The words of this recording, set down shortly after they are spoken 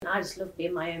I just love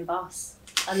being my own boss.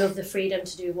 I love the freedom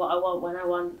to do what I want when I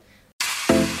want.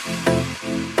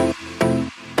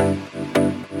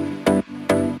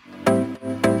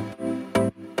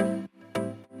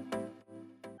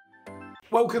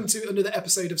 Welcome to another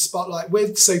episode of Spotlight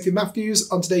with Sophie Matthews.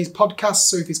 On today's podcast,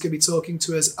 Sophie's going to be talking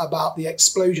to us about the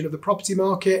explosion of the property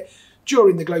market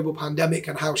during the global pandemic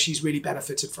and how she's really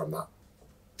benefited from that.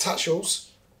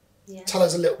 Tattershalls, tell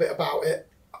us a little bit about it,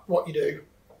 what you do.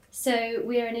 So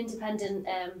we're an independent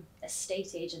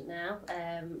estate agent now.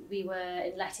 We were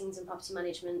in lettings and property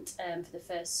management for the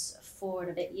first 4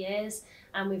 and a bit years,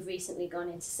 and we've recently gone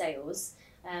into sales.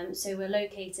 So we're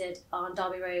located on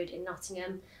Derby Road in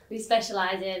Nottingham. We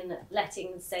specialise in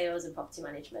lettings, sales and property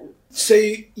management. So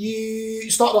you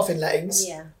started off in lettings,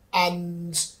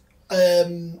 and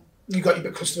you got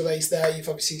your customer base there. You've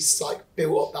obviously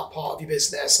built up that part of your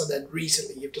business, and then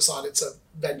recently you've decided to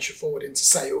venture forward into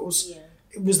sales. Yeah.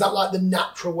 Was that the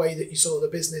natural way that you saw the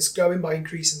business going by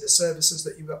increasing the services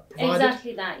that you provided?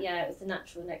 Exactly that, yeah. It was the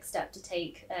natural next step to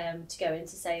take to go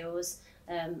into sales.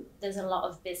 There's a lot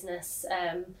of business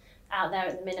out there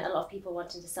at the minute, a lot of people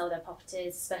wanting to sell their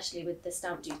properties, especially with the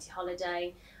stamp duty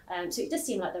holiday. So it just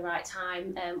seemed like the right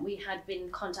time. We had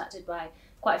been contacted by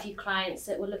quite a few clients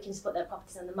that were looking to put their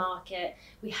properties on the market.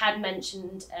 We had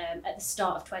mentioned at the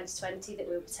start of 2020 that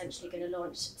we were potentially going to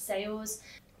launch sales.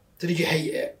 So did you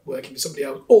hate it working for somebody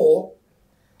else? Or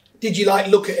did you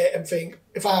look at it and think,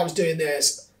 if I was doing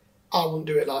this, I wouldn't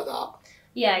do it like that?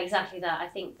 Yeah, exactly that. I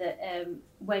think that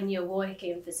when you're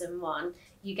working for someone,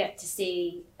 you get to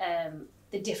see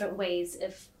the different ways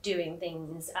of doing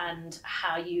things and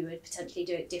how you would potentially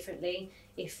do it differently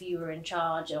if you were in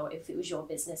charge or if it was your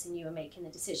business and you were making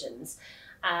the decisions.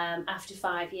 After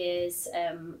 5 years,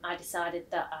 I decided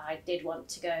that I did want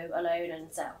to go alone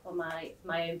and set up on my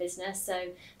own business.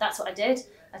 So that's what I did.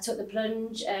 I took the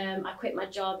plunge. I quit my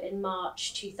job in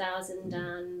March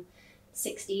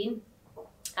 2016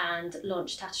 and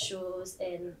launched Tattershalls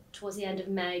towards the end of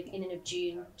May, beginning of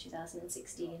June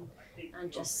 2016,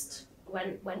 and just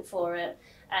went for it.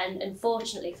 And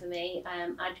unfortunately for me,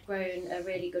 I'd grown a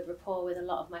really good rapport with a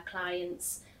lot of my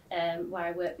clients where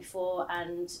I worked before,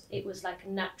 and it was like a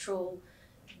natural.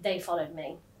 They followed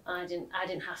me. I didn't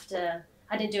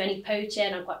do any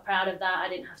poaching. I'm quite proud of that. I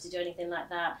didn't have to do anything like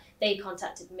that. They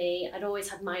contacted me. I'd always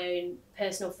had my own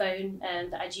personal phone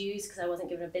that I'd use because I wasn't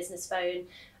given a business phone.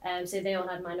 So they all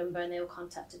had my number and they all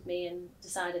contacted me and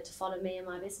decided to follow me in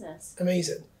my business.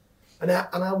 Amazing. And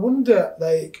I wonder,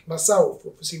 myself,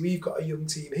 obviously we've got a young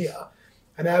team here,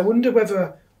 and I wonder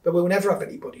whether we'll never have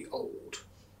anybody old.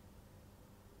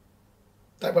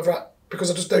 Because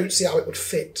I just don't see how it would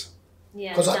fit.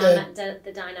 Yeah,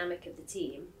 the dynamic of the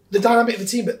team. The dynamic of the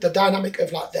team, but the dynamic of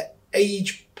the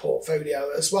age portfolio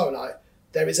as well.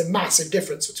 There is a massive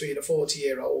difference between a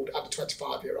 40-year-old and a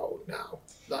 25-year-old now.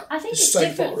 I think it's so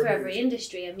different for every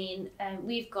industry. I mean,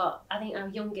 we've got, I think our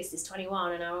youngest is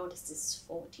 21 and our oldest is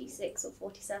 46 or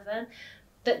 47.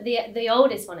 But the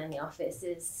oldest one in the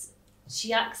office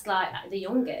she acts like the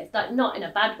youngest, not in a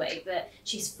bad way, but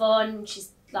she's fun. She's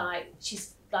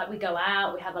we go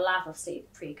out, we have a laugh, obviously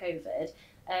pre-COVID,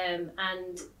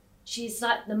 and she's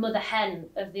like the mother hen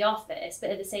of the office, but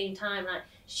at the same time,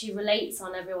 she relates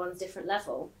on everyone's different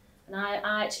level. And I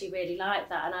actually really like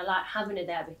that, and I like having her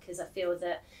there because I feel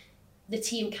that the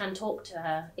team can talk to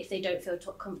her if they don't feel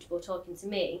comfortable talking to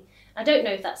me. I don't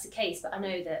know if that's the case, but I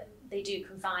know that they do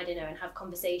confide in her and have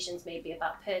conversations maybe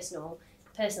about personal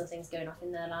things going off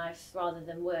in their life rather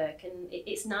than work, and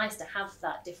it's nice to have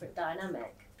that different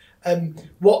dynamic.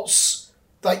 What's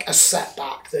a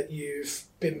setback that you've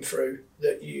been through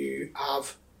that you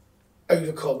have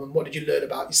overcome, and what did you learn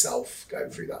about yourself going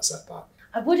through that setback?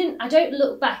 I don't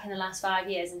look back in the last 5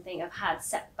 years and think I've had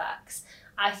setbacks.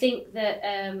 I think that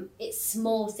it's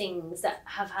small things that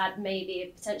have had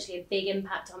maybe potentially a big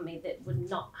impact on me that would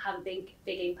not have a big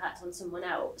impact on someone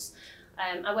else.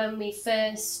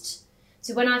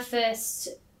 When I first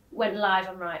went live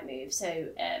on Rightmove, so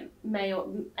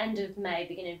end of May,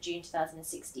 beginning of June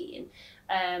 2016.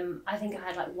 I think I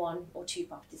had 1 or 2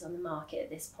 properties on the market at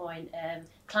this point.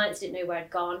 Clients didn't know where I'd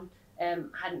gone,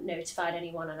 hadn't notified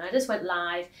anyone, and I just went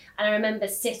live. And I remember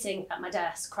sitting at my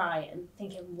desk crying,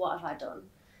 thinking, what have I done?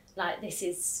 This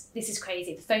is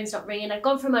crazy. The phone's not ringing. I'd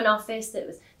gone from an office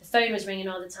the phone was ringing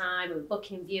all the time. We were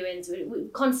booking viewings. We were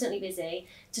constantly busy.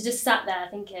 To just sat there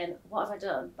thinking, what have I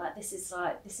done? This is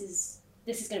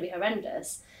going to be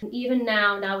horrendous. And even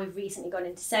now we've recently gone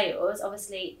into sales.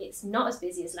 Obviously, it's not as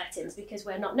busy as lettings because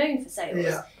we're not known for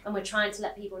sales, and we're trying to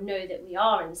let people know that we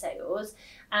are in sales.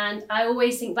 And I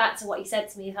always think back to what you said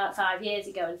to me about 5 years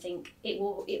ago and think it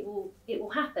will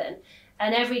happen.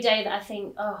 And every day that I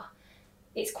think, oh,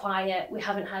 it's quiet, we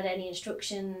haven't had any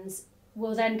instructions,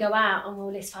 we'll then go out and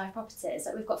we'll list 5 properties.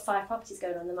 Like we've got 5 properties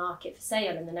going on the market for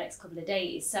sale in the next couple of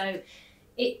days. So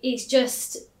it's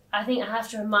just, I think I have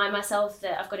to remind myself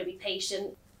that I've got to be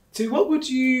patient. So what would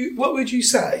you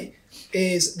say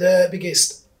is the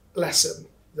biggest lesson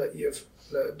that you've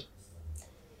learned?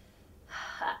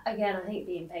 Again, I think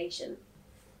being patient,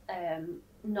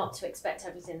 not to expect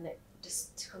everything that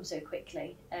just to come so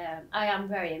quickly. I am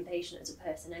very impatient as a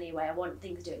person anyway. I want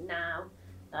things doing now.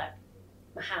 Like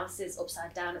my house is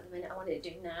upside down at the minute. I want it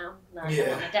doing now. Like I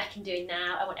want my decking doing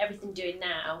now. I want everything doing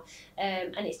now.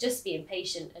 And it's just being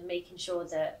patient and making sure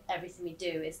that everything we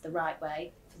do is the right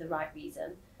way for the right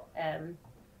reason.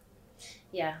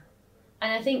 Yeah.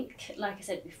 And I think, like I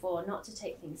said before, not to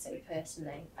take things so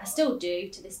personally. I still do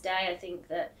to this day. I think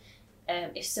that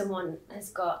if someone has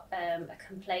got a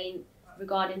complaint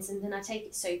regarding something, I take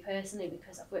it so personally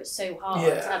because I've worked so hard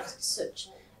to have such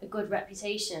a good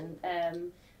reputation.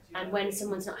 And when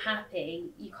someone's not happy,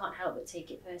 you can't help but take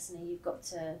it personally. You've got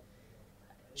to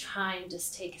try and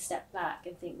just take a step back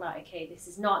and think, right, okay, this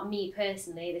is not me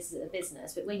personally, this is a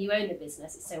business. But when you own a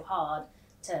business, it's so hard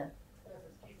to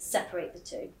separate the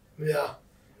two. Yeah,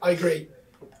 I agree.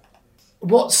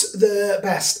 What's the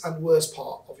best and worst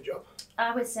part of your job?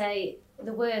 I would say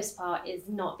the worst part is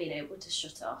not being able to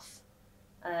shut off.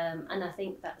 And I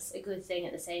think that's a good thing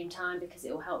at the same time because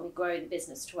it will help me grow the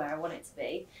business to where I want it to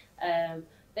be.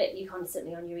 But you're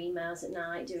constantly on your emails at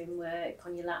night, doing work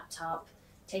on your laptop,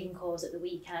 taking calls at the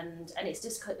weekend, and it's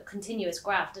just a continuous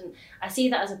graft. And I see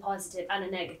that as a positive and a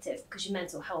negative because your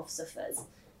mental health suffers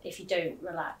if you don't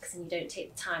relax and you don't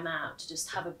take the time out to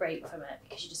just have a break from it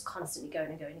because you're just constantly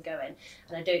going and going and going.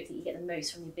 And I don't think you get the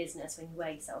most from your business when you wear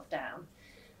yourself down.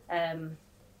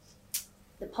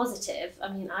 The positive,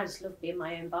 I mean, I just love being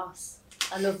my own boss.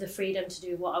 I love the freedom to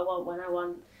do what I want when I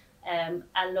want.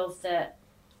 I love that,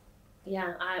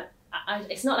 I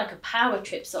it's not like a power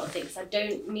trip sort of thing. So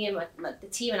me and the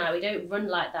team and I, we don't run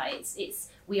like that.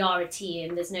 We are a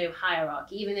team. There's no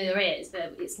hierarchy, even though there is,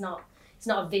 but it's not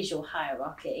a visual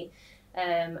hierarchy.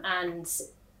 I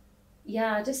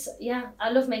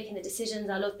love making the decisions.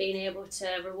 I love being able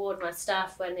to reward my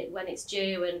staff when it's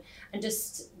due and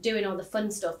just doing all the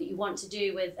fun stuff that you want to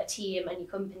do with a team and your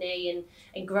company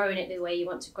and growing it the way you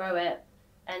want to grow it.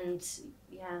 And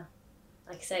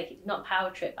like I say, not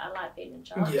power trip, but I like being in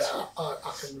charge. Yeah,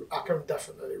 I can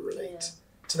definitely relate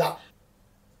to that.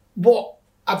 What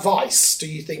advice do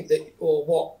you think or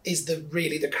what is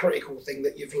really the critical thing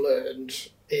that you've learned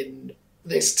in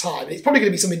this time? It's probably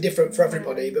going to be something different for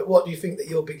everybody, but what do you think that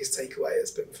your biggest takeaway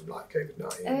has been from like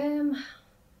COVID-19?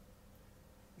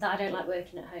 That I don't like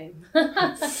working at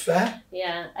home. Fair.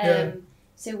 Yeah.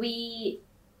 So the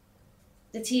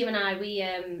team and I,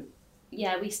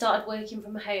 we started working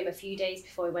from home a few days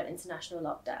before we went into national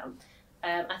lockdown.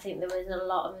 I think there was a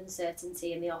lot of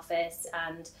uncertainty in the office,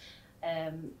 and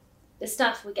the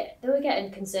staff were getting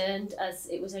concerned as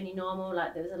it was only normal.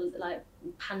 Like there was a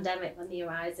pandemic on the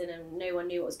horizon, and no one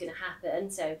knew what was going to happen.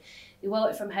 So we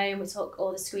worked from home. We took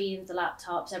all the screens, the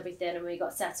laptops, everything, and we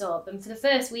got set up. And for the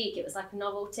first week, it was like a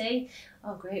novelty.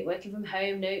 Oh, great, working from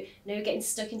home. No getting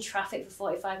stuck in traffic for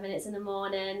 45 minutes in the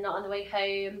morning. Not on the way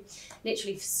home.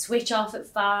 Literally switch off at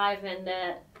 5 and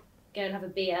go and have a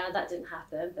beer. That didn't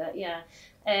happen, but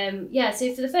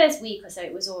So for the first week or so,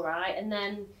 it was all right, and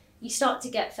then you start to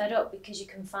get fed up because you're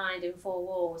confined in 4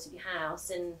 walls of your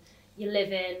house and you're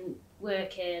living,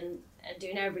 working and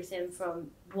doing everything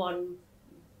from one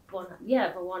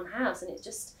house, and it's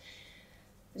just,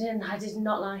 I did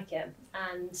not like it,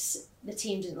 and the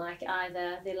team didn't like it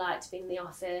either. They liked being in the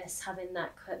office, having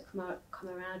that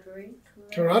camaraderie.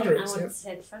 I wanted to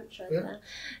say the French right there.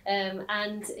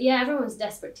 And everyone was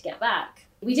desperate to get back.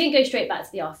 We didn't go straight back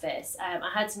to the office. I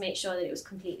had to make sure that it was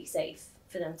completely safe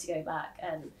for them to go back,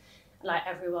 and like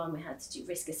everyone, we had to do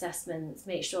risk assessments,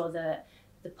 make sure that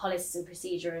the policies and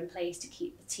procedure are in place to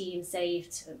keep the team safe,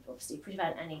 to obviously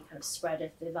prevent any kind of spread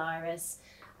of the virus.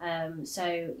 We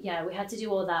had to do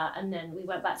all that, and then we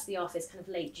went back to the office kind of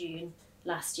late June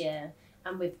last year,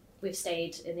 and we've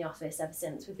stayed in the office ever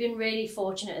since. We've been really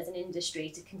fortunate as an industry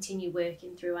to continue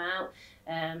working throughout.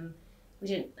 We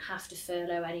didn't have to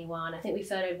furlough anyone. I think we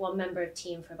furloughed one member of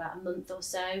team for about a month or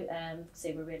so because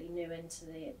they were really new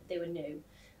they were new.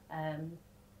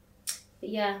 But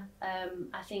yeah,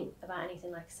 I think about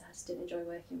anything, like I said, I just didn't enjoy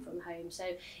working from home. So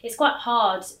it's quite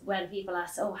hard when people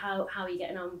ask, oh, how are you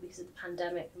getting on because of the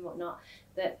pandemic and whatnot?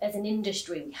 But as an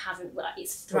industry, we haven't,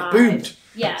 it's thrived. It boomed.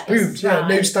 Yeah, it's boomed. Yeah,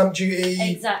 no stamp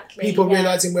duty. Exactly. People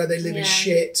realising where they live is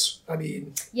shit. I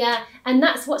mean. Yeah, and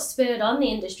that's what spurred on the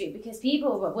industry, because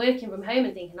people were working from home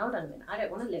and thinking, hold on a minute, I don't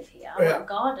want to live here. I want a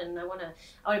garden. I want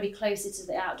to be closer to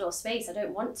the outdoor space. I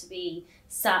don't want to be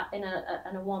sat in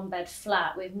a one-bed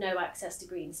flat with no access to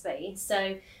green space.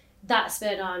 So that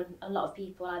spurred on a lot of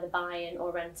people either buying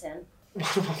or renting. One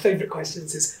of my favourite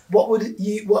questions is, what would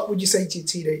you say to your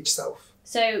teenage self?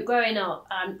 So growing up,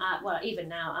 even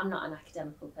now, I'm not an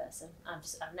academical person.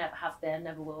 I've never have been,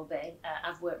 never will be.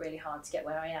 I've worked really hard to get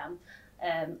where I am.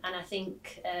 And I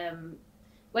think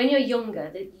when you're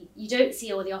younger, you don't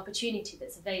see all the opportunity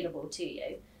that's available to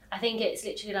you. I think it's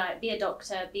literally like, be a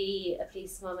doctor, be a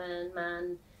policewoman,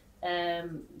 man,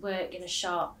 work in a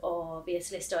shop, or be a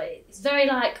solicitor. It's very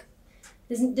like,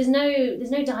 there's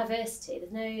no diversity.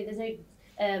 There's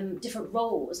no different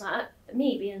roles. Like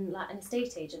me being like an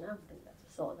estate agent, I wouldn't have ever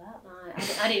thought of that.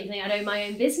 Like, I didn't think I'd own my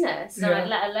own business. So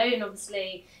let alone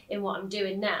obviously in what I'm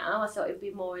doing now. I thought it would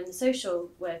be more in the social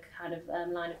work kind of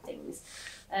line of things.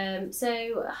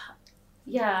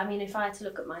 Yeah, I mean, if I had to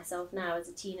look at myself now as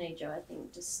a teenager, I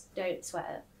think just don't sweat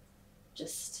it.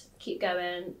 Just keep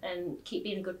going and keep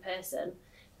being a good person,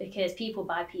 because people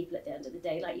buy people at the end of the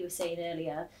day. Like you were saying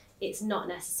earlier, it's not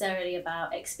necessarily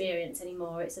about experience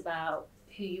anymore. It's about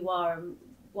who you are and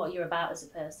what you're about as a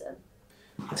person.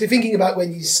 So thinking about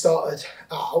when you started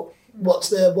out, what's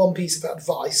the one piece of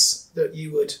advice that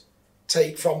you would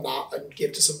take from that and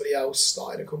give to somebody else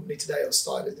starting a company today or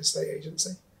starting an estate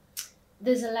agency?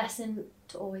 There's a lesson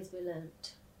to always be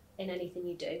learnt in anything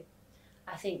you do.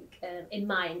 I think in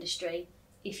my industry,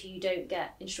 if you don't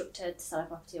get instructed to sell a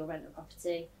property or rent a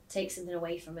property, take something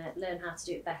away from it, learn how to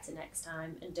do it better next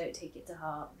time, and don't take it to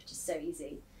heart, which is so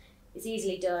easy. It's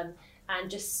easily done, and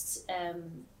just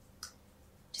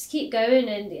keep going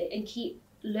and keep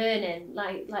learning.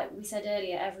 Like we said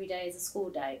earlier, every day is a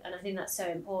school day, and I think that's so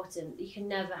important. You can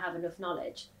never have enough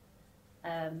knowledge.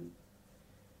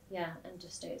 And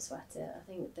just don't sweat it. I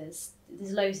think there's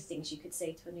loads of things you could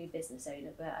say to a new business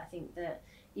owner, but I think that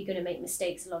you're going to make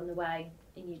mistakes along the way,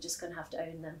 and you're just going to have to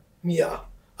own them. Yeah,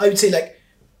 I would say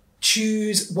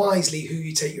choose wisely who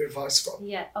you take your advice from.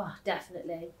 Yeah,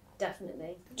 definitely.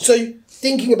 So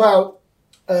thinking about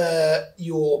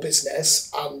your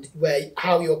business and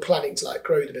how you're planning to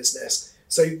grow the business.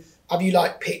 So have you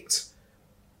picked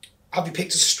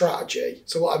a strategy?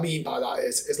 So what I mean by that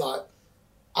is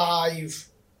I've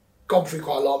gone through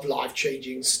quite a lot of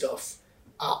life-changing stuff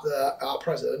at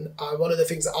present, and one of the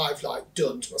things that I've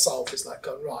done to myself is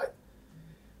gone, right,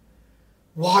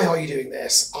 why are you doing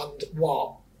this, and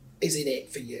what is in it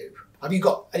for you? Have you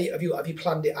got any? Have you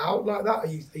planned it out like that? Are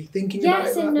you thinking about it?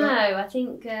 Yes and no. I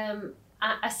think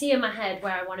I see in my head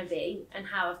where I want to be and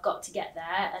how I've got to get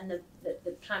there, and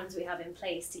the plans we have in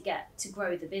place to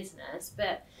grow the business.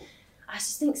 But I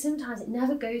just think sometimes it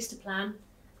never goes to plan.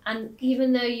 And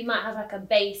even though you might have a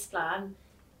base plan,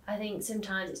 I think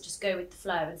sometimes it's just go with the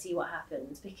flow and see what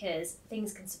happens, because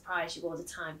things can surprise you all the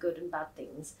time, good and bad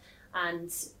things.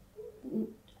 And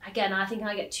again, I think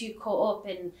I get too caught up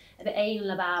in a bit anal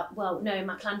about, well, no,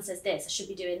 my plan says this, I should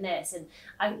be doing this. And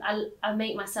I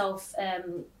make myself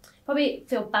probably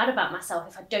feel bad about myself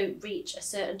if I don't reach a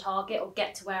certain target or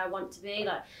get to where I want to be.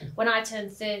 When I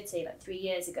turned 30, 3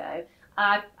 years ago,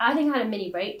 I think I had a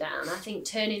mini breakdown. I think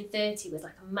turning 30 was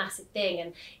a massive thing,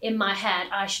 and in my head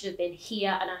I should have been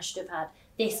here, and I should have had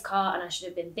this car, and I should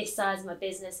have been this size of my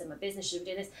business, and my business should have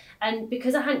been doing this. And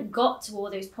because I hadn't got to all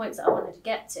those points that I wanted to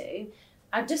get to,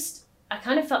 I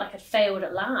kind of felt like I'd failed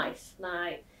at life.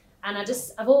 And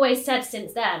I've always said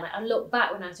since then, I look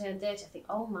back when I turned 30, I think,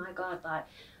 oh my God,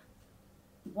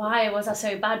 why was I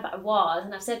so bad? But I was.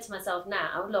 And I've said to myself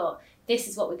now, look, this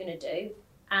is what we're going to do.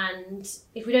 And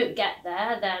if we don't get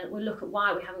there, then we'll look at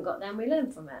why we haven't got there and we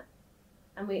learn from it.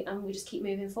 And we just keep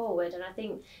moving forward. And I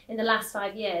think in the last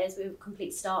 5 years, we were a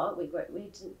complete startup. I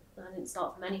didn't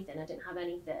start from anything. I didn't have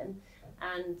anything.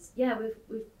 And yeah,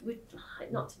 we've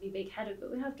not to be big-headed,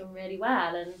 but we have done really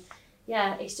well. And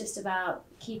yeah, it's just about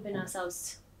keeping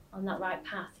ourselves on that right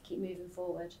path, keep moving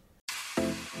forward.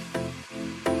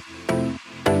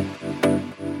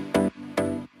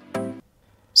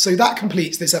 So that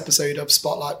completes this episode of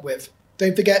Spotlight With.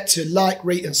 Don't forget to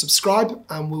rate and subscribe,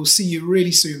 and we'll see you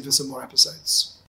really soon for some more episodes.